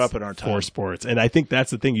how we grew sports. up in our time. For sports, and I think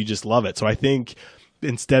that's the thing. You just love it. So I think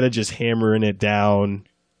instead of just hammering it down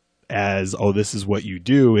as, oh, this is what you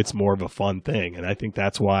do, it's more of a fun thing. And I think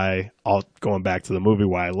that's why, going back to the movie,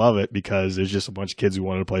 why I love it, because there's just a bunch of kids who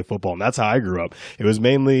wanted to play football. And that's how I grew up. It was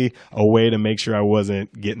mainly a way to make sure I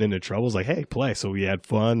wasn't getting into trouble. It's like, hey, play. So we had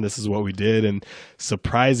fun. This is what we did. And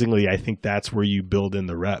surprisingly, I think that's where you build in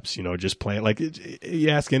the reps, just playing. Like, you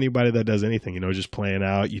ask anybody that does anything, just playing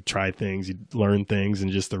out, you try things, you learn things, and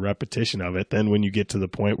just the repetition of it. Then when you get to the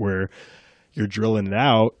point where you're drilling it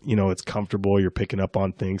out, it's comfortable. You're picking up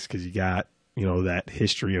on things because you got, that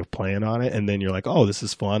history of playing on it. And then you're like, oh, this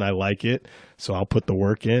is fun. I like it. So I'll put the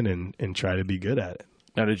work in and try to be good at it.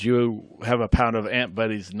 Now, did you have a pound of Aunt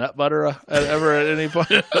Betty's nut butter ever at any point?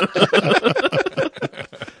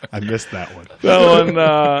 I missed that one.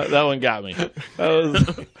 That one got me. That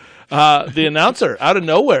was the announcer out of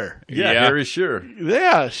nowhere. Yeah, Yeah. Harry Shearer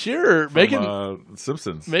Yeah, sure, making from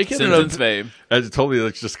Simpsons. Simpsons fame. I totally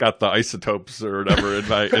just got the isotopes or whatever in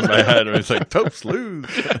my head, and it's like topes lose.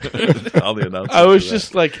 All the announcers. I was do that.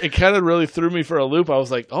 just like, it kind of really threw me for a loop. I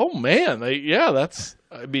was like, oh man, that's.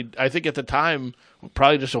 I mean, I think at the time,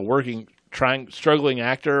 probably just a struggling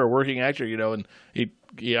actor or working actor, and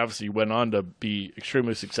he obviously went on to be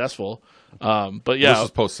extremely successful. But yeah, This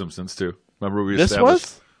was post Simpsons too. Remember we this established.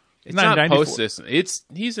 was. It's not 94. post this.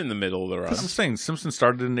 He's in the middle of the run. This is saying Simpsons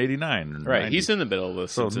started in '89. and Right, 90. he's in the middle of the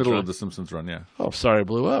so Simpsons middle run. of the Simpsons run. Yeah. Oh, sorry, I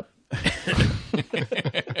blew up.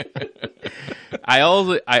 I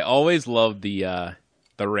always love the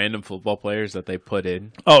random football players that they put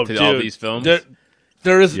in Oh, to dude, all these films.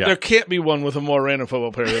 There can't be one with a more random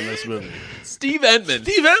football player than this movie. Steve Entman.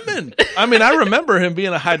 Steve Entman. I mean, I remember him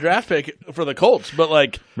being a high draft pick for the Colts, but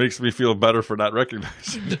like, Makes me feel better for not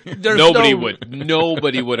recognizing. there's Nobody no- would.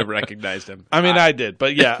 Nobody would have recognized him. I mean, I did,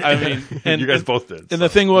 but yeah, I mean, and you guys both did. And the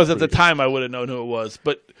thing was, at the time, I would have known who it was.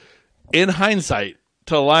 But in hindsight,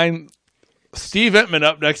 to line Steve Entman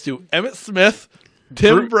up next to Emmitt Smith,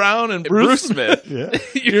 Tim Brown, and Bruce Smith, Yeah.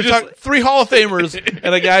 you're talking 3 Hall of Famers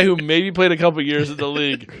and a guy who maybe played a couple years in the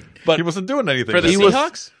league. But he wasn't doing anything. For the that He day. was-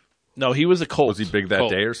 Seahawks? no, he was a Colt. Was he big that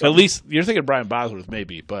Colt. day or something? At least you're thinking Brian Bosworth,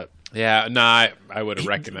 maybe. But Yeah, nah, I would have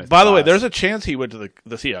recognized by the way, Boss. there's a chance he went to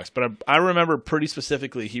the Seahawks. But I remember pretty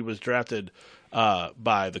specifically he was drafted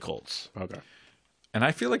by the Colts. Okay. And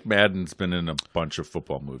I feel like Madden's been in a bunch of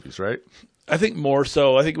football movies, right? I think more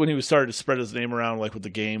so. I think when he was starting to spread his name around, like with the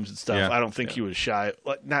games and stuff, Yeah. I don't think he was shy.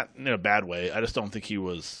 Like, not in a bad way. I just don't think he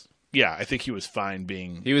was. Yeah, I think he was fine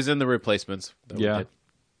being. He was in the replacements. that we Yeah. did.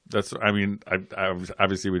 That's. I mean,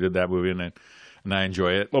 obviously we did that movie, and I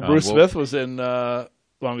enjoy it. Well, Bruce Smith was in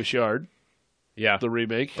Longest Yard, Yeah. the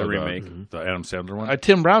remake. The remake. the Adam Sandler one.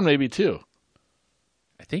 Tim Brown maybe too.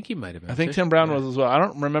 I think he might have been. I think Tim Brown was as well. I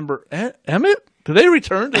don't remember. Emmett? Did they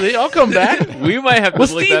return? Did they all come back? We might have to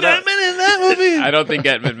Was look Steve that up. Entman in that movie? I don't think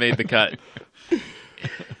Entman made the cut.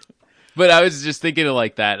 But I was just thinking of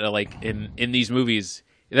like that, like in these movies,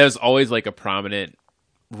 that was always like a prominent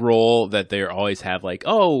role that they always have. Like,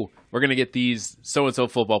 oh, we're gonna get these so and so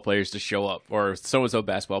football players to show up, or so and so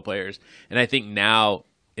basketball players. And I think now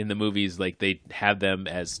in the movies, like they have them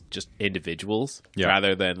as just individuals Yeah.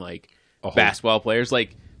 rather than like whole- basketball players,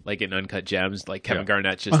 like in Uncut Gems, like Kevin Yeah.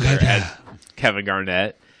 Garnett's just there as Kevin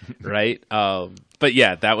Garnett, right? But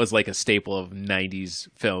yeah, that was like a staple of '90s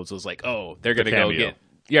films. Was like, oh, they're gonna go cameo.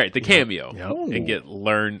 get the cameo Yep. and get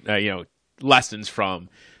lessons from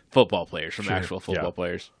football players, from actual football Yeah.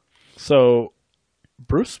 players. So,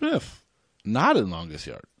 Bruce Smith, not in Longest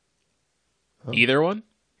Yard. Either one.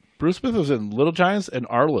 Bruce Smith was in Little Giants and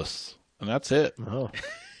Arliss, and that's it. Oh.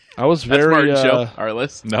 I was That's very. Martin's show.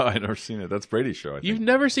 Arliss. No, I've never seen it. That's Brady's show. I think. You've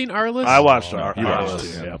never seen Arliss? I watched you Arliss. watched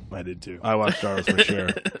it, Yeah, I did too. I watched Arliss for sure.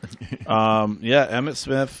 Yeah, Emmitt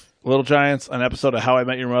Smith, Little Giants, an episode of How I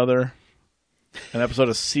Met Your Mother, an episode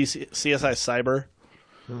of CSI Cyber.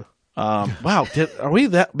 Wow, are we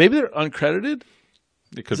that? Maybe they're uncredited.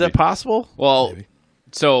 It could Is that be. possible? Well,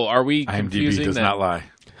 so are we IMDb confusing does not lie.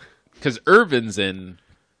 Because Irvin's in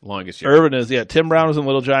Longest Yard. Urban is, Tim Brown was in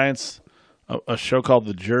Little Giants, a show called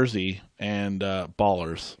The Jersey, and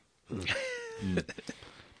Ballers.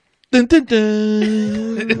 Dun, dun,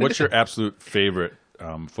 dun. What's your absolute favorite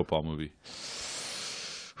football movie?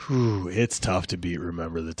 Ooh, it's tough to beat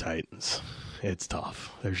Remember the Titans. It's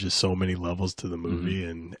tough. There's just so many levels to the movie,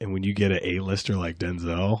 and when you get an A-lister like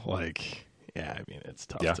Denzel, like, yeah, I mean, it's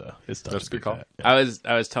tough Yeah. It's tough That's to a good call. beat that.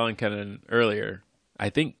 I was telling Kenan earlier, I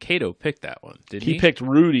think Cato picked that one, did he? He picked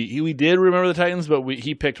Rudy. We did Remember the Titans, but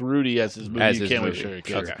he picked Rudy as his movie. As You his can't movie. wait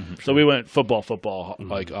sure. Okay. So we went football,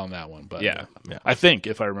 like on that one. But Yeah. I think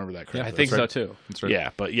if I remember that correctly, I think so too. That's right. Yeah,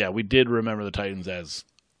 but we did Remember the Titans as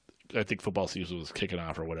I think football season was kicking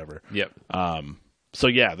off or whatever. Yep. So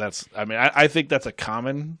yeah, that's. I mean, I think that's a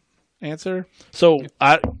common answer. So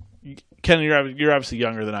Ken, you're obviously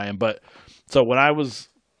younger than I am, but so when I was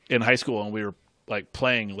in high school and we were like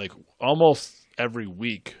playing like almost every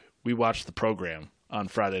week, we watched the program on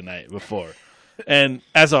Friday night before, and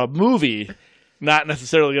as a movie, not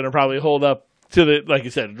necessarily going to probably hold up to the, like you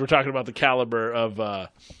said, we're talking about the caliber of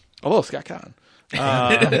Scott Conn,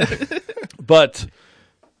 but.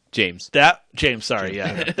 James. That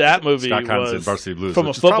movie Scott Conn's in was Varsity Blues, from a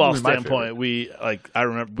which is football probably my standpoint. I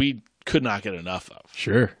remember we could not get enough of.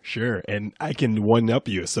 Sure. And I can one-up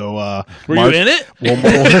you. So, Were you in it?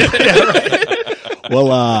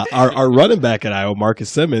 Well, our running back at Iowa, Marcus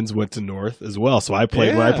Simmons, went to North as well. So I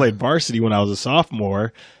played when I played varsity when I was a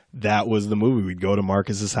sophomore. That was the movie. We'd go to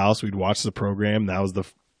Marcus's house. We'd watch the program. That was the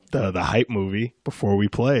hype movie before we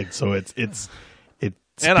played. So it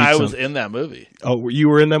And I speaks was of- in that movie. Oh, you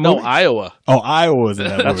were in that No, movie? Iowa. Oh, Iowa was in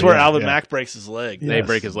that movie. That's where yeah, Alvin yeah. Mack breaks his leg. They Yes.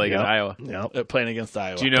 break his leg in Yep. Iowa. Yep. Playing against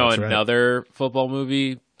Iowa. Do you know That's right. another football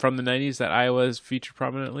movie from the 90s that Iowa is featured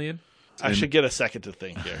prominently in? I should get a second to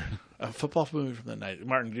think here. A football movie from the night.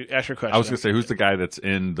 Martin, ask your question. I was going to say, who's the guy that's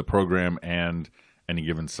in the program and Any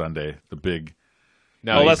Given Sunday? The big.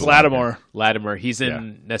 No, Oh, that's he's Lattimore. Latimer. He's in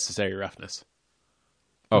Yeah. Necessary Roughness.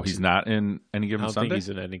 Oh, he's not in Any I Given don't Sunday? think he's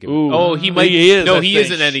in any given. Ooh. Oh, he might. He is. No, I he think.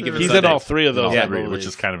 is in any given. He's Sunday. in all three of those. All I three, believe. which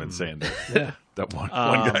is kind of insane. That one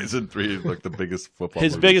guy's in three, like the biggest football.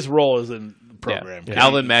 His movies. biggest role is in the Yeah. program.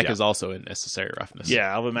 Alvin Mack Yeah. is also in Necessary Roughness. Yeah,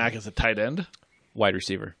 Alvin Mack is a tight end. Wide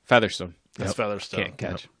receiver. Featherstone. That's Featherstone. Can't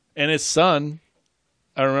catch. And his son,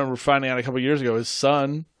 I remember finding out a couple years ago, his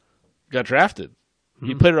son got drafted.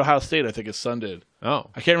 He played at Ohio State, I think his son did. Oh.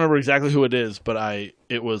 I can't remember exactly who it is, but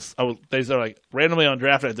they were like randomly on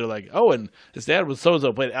draft night, they're like, oh, and his dad was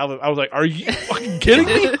so-and-so played Alvin. I was like, are you fucking kidding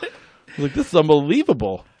me? I was like, this is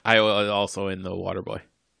unbelievable. Iowa is also in The Waterboy.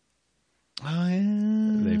 Oh,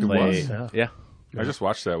 yeah. They It play. was. Yeah. I just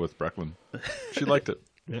watched that with Brecklin. She liked it.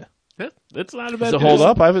 It's not a Does bad it hold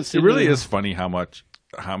up? I haven't seen It really is funny how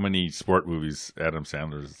many sport movies Adam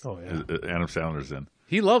Sandler's in.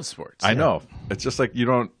 He loves sports. I know. It's just like you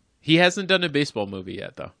don't. He hasn't done a baseball movie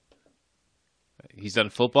yet, though. He's done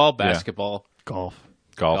football, basketball. Golf.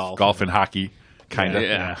 Golf and hockey, kind of.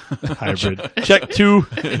 Yeah. Hybrid. Check two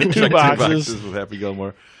Check two boxes. with Happy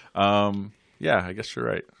Gilmore. Yeah, I guess you're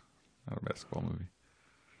right. Not a basketball movie.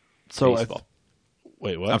 So Baseball.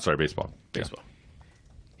 wait, what? I'm sorry, baseball. Baseball.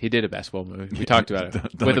 He did a basketball movie. We talked about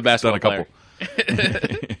it Done with a basketball done a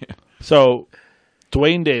player. So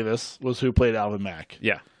Dwayne Davis was who played Alvin Mack.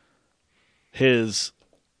 Yeah. His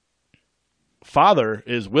father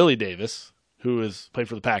is Willie Davis, who has played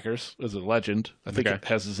for the Packers as a legend. I think Okay.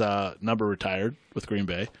 has his number retired with Green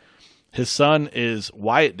Bay. His son is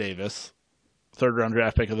Wyatt Davis, third-round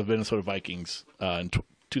draft pick of the Minnesota Vikings in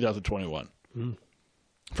 2021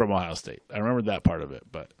 from Ohio State. I remember that part of it,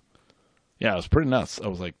 but yeah, it was pretty nuts. I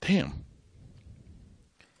was like, damn.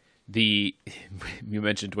 You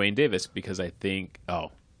mentioned Dwayne Davis because I think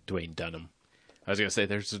Dwayne Dunham. I was going to say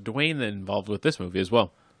there's a Dwayne involved with this movie as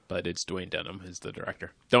well, but it's Dwayne Dunham is the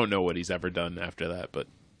director. Don't know what he's ever done after that, but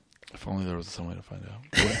If only there was some way to find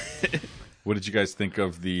out. What did you guys think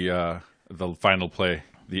of the final play,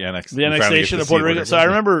 the The annexation of Puerto Rico. So I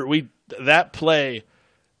remember that play,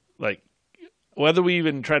 like whether we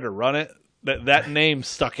even tried to run it, that name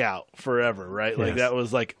stuck out forever, right? Like Yes. that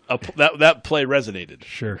was like that play resonated.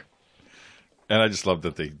 Sure. And I just love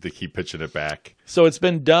that they keep pitching it back. So it's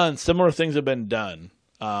been done. Similar things have been done.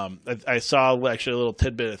 I saw actually a little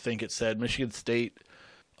tidbit. I think it said Michigan State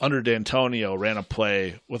under D'Antonio ran a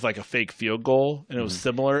play with like a fake field goal, and it was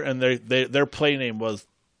similar. And their play name was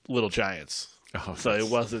Little Giants. Oh, So it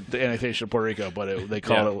wasn't the annexation of Puerto Rico, but they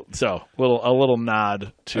called it so a little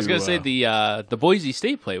nod to. I was going to say the Boise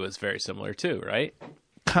State play was very similar too, right?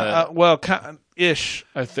 ish,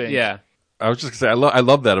 I think. Yeah. I was just gonna say I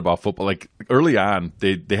love that about football. Like early on,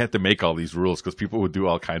 they had to make all these rules because people would do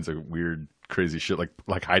all kinds of weird, crazy shit,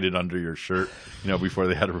 like hide it under your shirt, before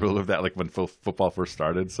they had a rule of that, like when football first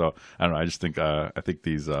started. So I don't know. I just think I think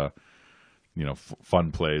these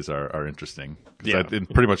fun plays are interesting. Yeah.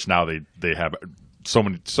 Pretty much now they have so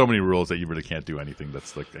many rules that you really can't do anything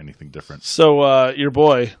that's like anything different. So your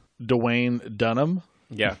boy Dwayne Dunham.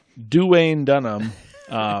 Yeah. Dwayne Dunham.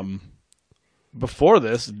 Before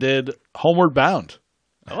this, did Homeward Bound.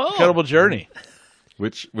 Oh. Incredible Journey.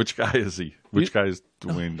 Which guy is he? Which guy is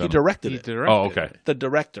Dwayne Dunham? He directed He it. directed Oh, okay. The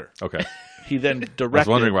director. Okay. He then I directed. was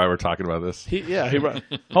wondering why we're talking about this. He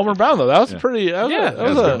Homeward Bound though. That was pretty. That was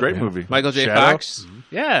That's a a great movie. Michael J. Shadow? Fox.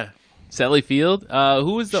 Yeah. Sally Field.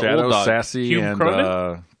 Who was the Shadow, old dog? Sassy, Hume and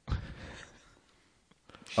Cronin?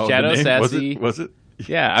 Shadow, the name, Sassy. Was it?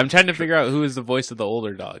 Yeah, I'm trying to figure out who is the voice of the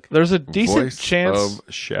older dog. There's a decent Voice chance. of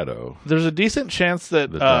Shadow. There's a decent chance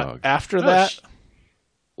that The dog. after that.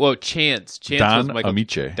 Well, Chance. Don was Michael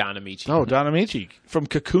Amici. Don Amici. Oh, Don Amici from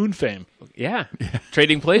Cocoon fame. Yeah.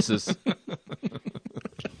 Trading Places.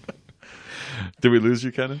 Did we lose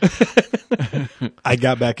you, Kenan? I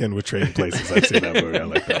got back in with Trading Places. I've seen that movie. I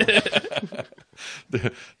like that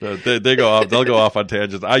one. they go off. They'll go off on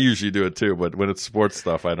tangents. I usually do it too, but when it's sports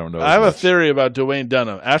stuff, I don't know. I have a theory about Dwayne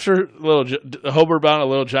Dunham. After Homeward Bound and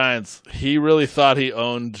Little Giants, he really thought he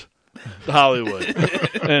owned Hollywood,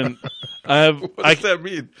 and What does that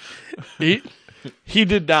mean? he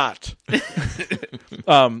did not.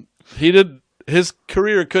 He did. His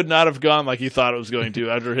career could not have gone like he thought it was going to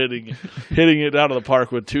after hitting it out of the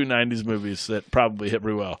park with two 90s movies that probably hit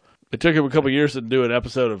pretty well. It took him a couple years to do an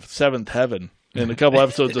episode of Seventh Heaven and a couple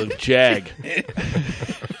episodes of Jag.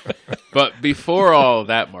 But before all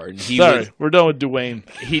that, Martin, We're done with Dwayne.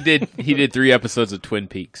 he did 3 episodes of Twin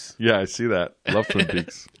Peaks. Yeah, I see that. Love Twin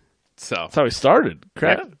Peaks. So That's how he started.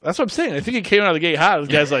 Crap. Yeah. That's what I'm saying. I think he came out of the gate hot. This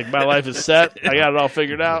guy's like, my life is set. I got it all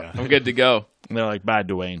figured out. I'm good to go. And they're like, bye,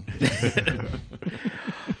 Dwayne.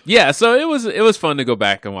 Yeah, so it was fun to go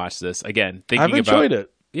back and watch this again. I've enjoyed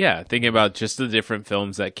it. Yeah, thinking about just the different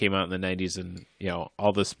films that came out in the 90s and,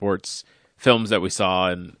 all the sports films that we saw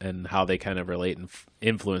and how they kind of relate and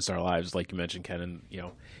influenced our lives, like you mentioned, Ken, and,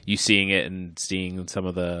 you seeing it and seeing some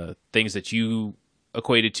of the things that you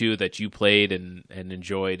equated to that you played and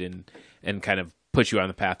enjoyed and kind of put you on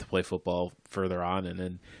the path to play football further on. And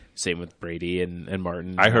then same with Brady and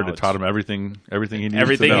Martin. I heard it taught him everything he needs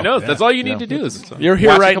everything to know. he knows. That's all you need to do is You're here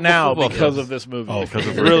watch a right couple now football because films. of this movie. Oh, Because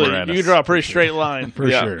of Rick Really, Moranis. you can draw a pretty straight line. For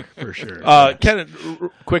Yeah. sure. Ken,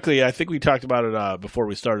 quickly, I think we talked about it before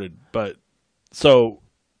we started, but so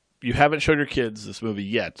you haven't showed your kids this movie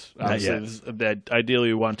yet. Not yet. That ideally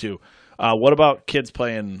you want to. What about kids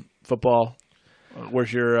playing football?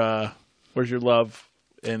 Where's your love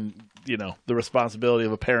and the responsibility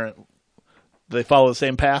of a parent? Do they follow the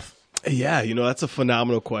same path? Yeah, that's a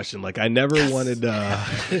phenomenal question. Like, I never wanted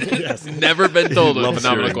Never been told a Love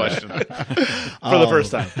phenomenal hearing question. For the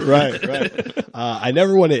first time. right. I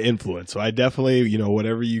never want to influence. So I definitely,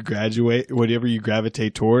 whatever you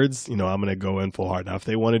gravitate towards, I'm going to go in full hard. Now, if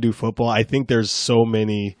they want to do football, I think there's so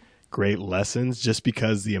many great lessons just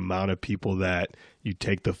because the amount of people that you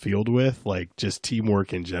take the field with, like just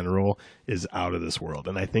teamwork in general, is out of this world.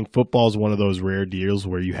 And I think football is one of those rare deals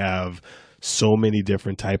where you have so many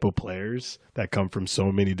different type of players that come from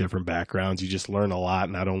so many different backgrounds. You just learn a lot,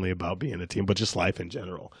 not only about being a team, but just life in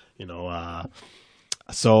general.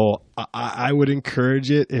 So I would encourage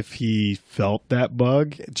it if he felt that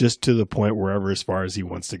bug, just to the point wherever as far as he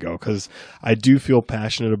wants to go. Because I do feel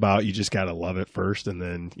passionate about, you just got to love it first. And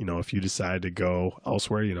then, if you decide to go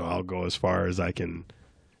elsewhere, I'll go as far as I can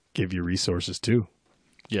give you resources too.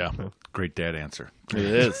 Yeah, Great dad answer. it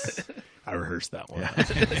is. I rehearsed that one.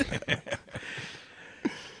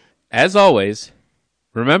 As always,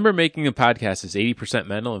 remember making a podcast is 80%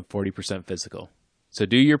 mental and 40% physical. So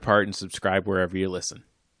do your part and subscribe wherever you listen.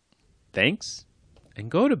 Thanks, and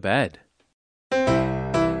go to bed.